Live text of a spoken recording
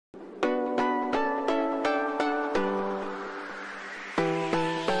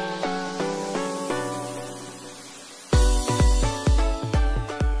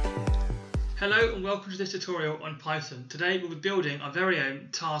welcome to this tutorial on Python. Today we'll be building our very own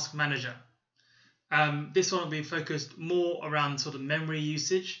task manager. This one will be focused more around sort of memory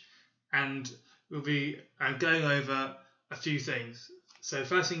usage, and we'll be going over a few things. So the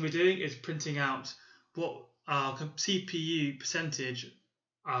first thing we're doing is printing out what our CPU percentage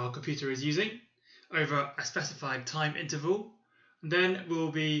our computer is using over a specified time interval. And then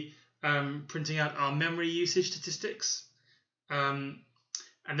we'll be printing out our memory usage statistics. And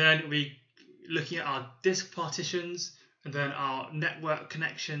then we'll be looking at our disk partitions and then our network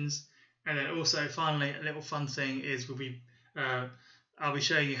connections. And then also finally a little fun thing is I'll be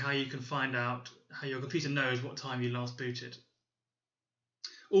showing you how you can find out how your computer knows what time you last booted,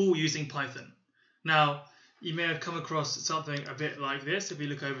 all using Python. Now you may have come across something a bit like this if we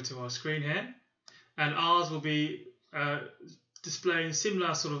look over to our screen here, and ours will be displaying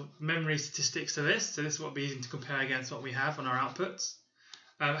similar sort of memory statistics to this. So this is what we'll be using to compare against what we have on our outputs.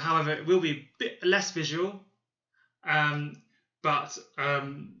 However, it will be a bit less visual, but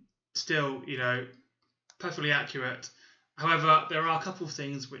still, perfectly accurate. However, there are a couple of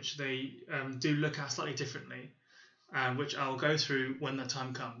things which they do look at slightly differently, which I'll go through when the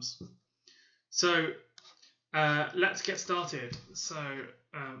time comes. So let's get started. So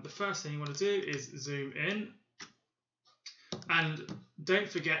the first thing you want to do is zoom in, and don't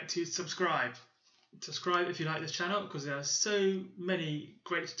forget to subscribe. Subscribe if you like this channel, because there are so many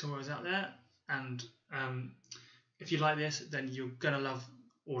great tutorials out there, and if you like this, then you're gonna love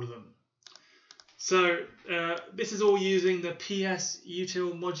all of them. So this is all using the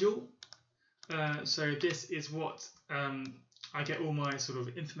ps-util module. So this is what I get all my sort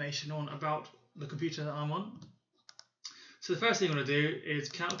of information on about the computer that I'm on. So the first thing I'm going to do is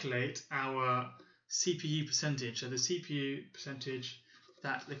calculate our CPU percentage, so the CPU percentage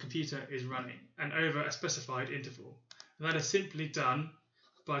that the computer is running, and over a specified interval. And that is simply done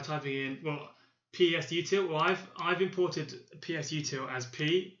by typing in, ps-util. Well, I've imported ps-util as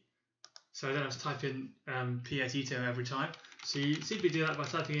p, so I don't have to type in ps-util every time. So you simply do that by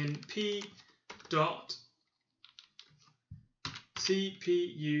typing in p dot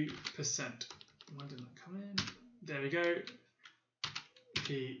CPU percent. Why didn't that come in? There we go.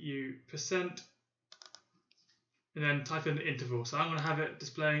 PU percent. And then type in the interval. So I'm going to have it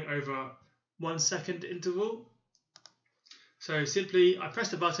displaying over 1 second interval. So simply I press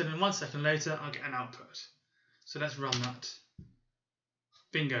the button, and 1 second later I get an output. So let's run that.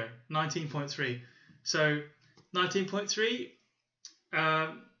 Bingo, 19.3. So 19.3.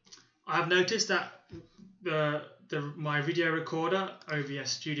 I have noticed that my video recorder,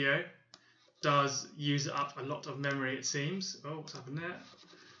 OBS Studio, does use up a lot of memory, it seems. Oh, what's happened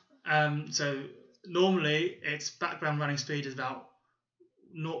there? So normally its background running speed is about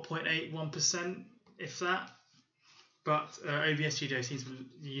 0.81%, if that. But OBS Studio seems to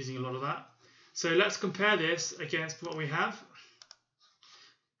be using a lot of that. So let's compare this against what we have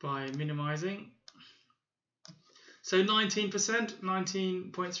by minimizing. So 19%,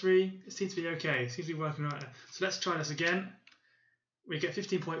 19.3, it seems to be okay. It seems to be working right now. So let's try this again. We get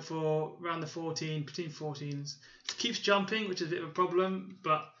 15.4, around the 14, between 14s. It keeps jumping, which is a bit of a problem,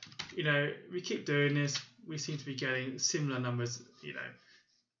 but we keep doing this. We seem to be getting similar numbers.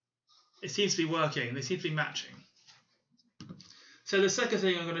 It seems to be working. They seem to be matching. So the second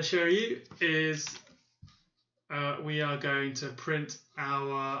thing I'm going to show you is we are going to print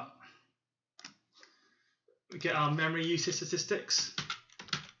get our memory usage statistics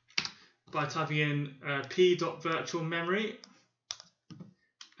by typing in p.virtual memory,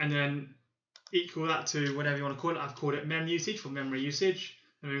 and then equal that to whatever you want to call it. I've called it mem usage for memory usage,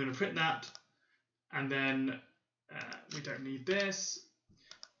 and we're going to print that, and then we don't need this,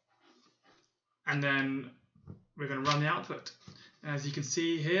 and then we're going to run the output. As you can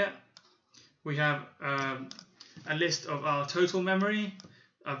see here, we have a list of our total memory,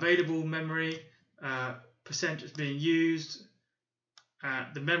 available memory, percentage being used,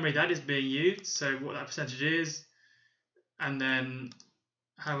 the memory that is being used, so what that percentage is, and then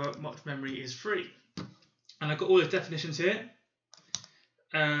how much memory is free. And I've got all the definitions here.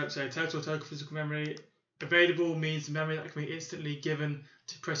 So total physical memory. Available means the memory that can be instantly given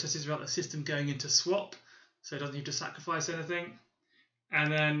to processes without the system going into swap, so it doesn't need to sacrifice anything.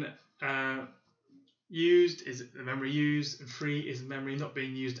 And then used is the memory used, and free is the memory not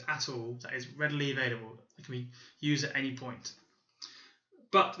being used at all, that is readily available, that can be used at any point.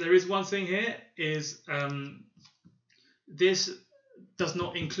 But there is one thing here, is this does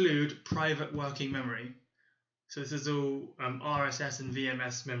not include private working memory. So this is all RSS and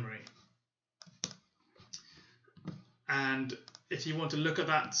VMS memory. And if you want to look at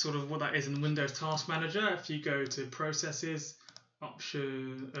that, sort of what that is in Windows Task Manager, if you go to Processes,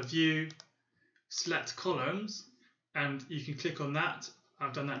 Option, View, select columns, and you can click on that.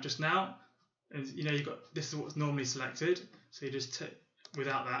 I've done that just now, and you've got, this is what's normally selected, so you just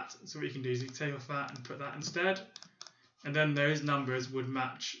without that. So what you can do is you take off that and put that instead, and then those numbers would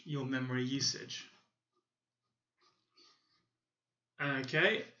match your memory usage.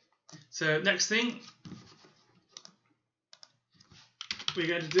 Okay, so next thing we're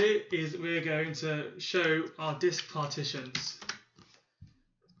going to do is we're going to show our disk partitions.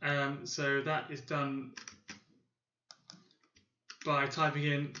 So that is done by typing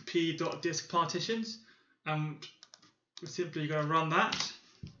in p.diskpartitions, and we're simply going to run that,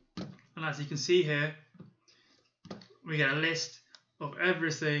 and as you can see here, we get a list of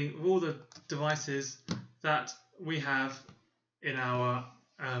everything, of all the devices that we have in our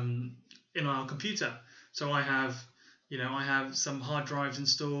computer. So I have some hard drives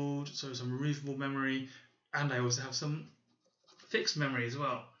installed, so some removable memory, and I also have some fixed memory as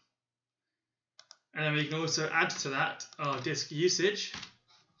well. And then we can also add to that our disk usage.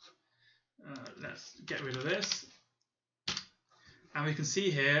 Let's get rid of this. And we can see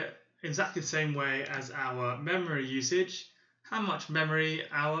here, exactly the same way as our memory usage, how much memory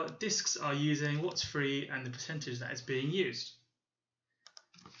our disks are using, what's free, and the percentage that is being used.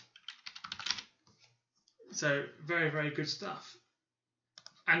 So very, very good stuff.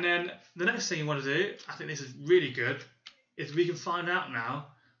 And then the next thing you want to do, I think this is really good, is we can find out now,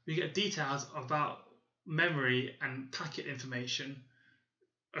 we get details about memory and packet information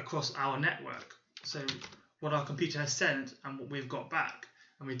across our network. So what our computer has sent and what we've got back.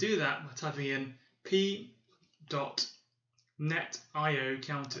 And we do that by typing in p.netIO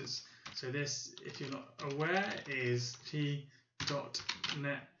counters. So this, if you're not aware, is p.netIO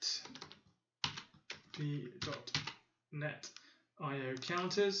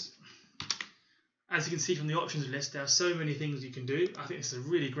counters. As you can see from the options list, there are so many things you can do. I think this is a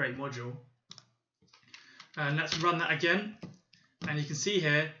really great module. And let's run that again. And you can see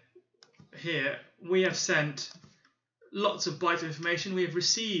here we have sent lots of bytes of information. We have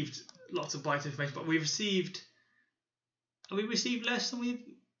received lots of bytes of information, but we received less than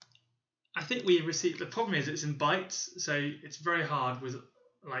I think we received. The problem is it's in bytes, so it's very hard with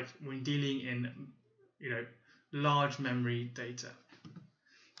when dealing in large memory data,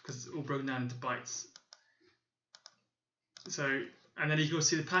 because it's all broken down into bytes. So, and then you can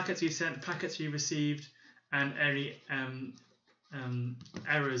also see the packets we sent, the packets we received, and any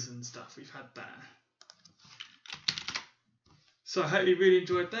errors and stuff we've had there. So I hope you really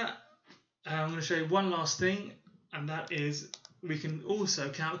enjoyed that. I'm going to show you one last thing, and that is we can also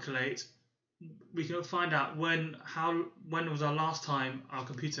calculate. We can find out when was our last time our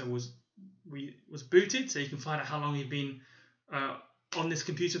computer was booted. So you can find out how long you've been on this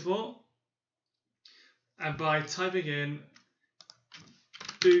computer for, and by typing in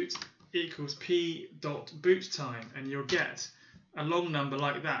boot equals p.boot time, and you'll get a long number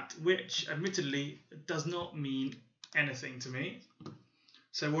like that, which admittedly does not mean anything to me.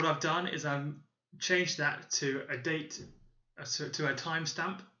 So what I've done is I've changed that to a date, to a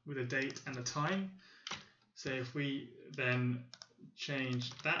timestamp with a date and a time. So if we then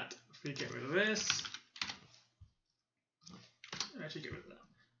change that, if we get rid of this, actually get rid of that,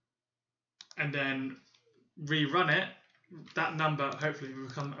 and then rerun it, that number hopefully will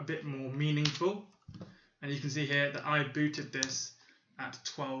become a bit more meaningful. And you can see here that I booted this at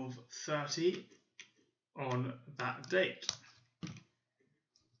 12:30 on that date.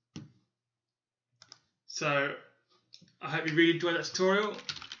 So I hope you really enjoyed that tutorial,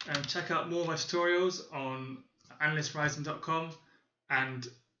 and check out more of my tutorials on analystrising.com, and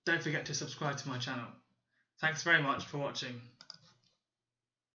don't forget to subscribe to my channel. Thanks very much for watching.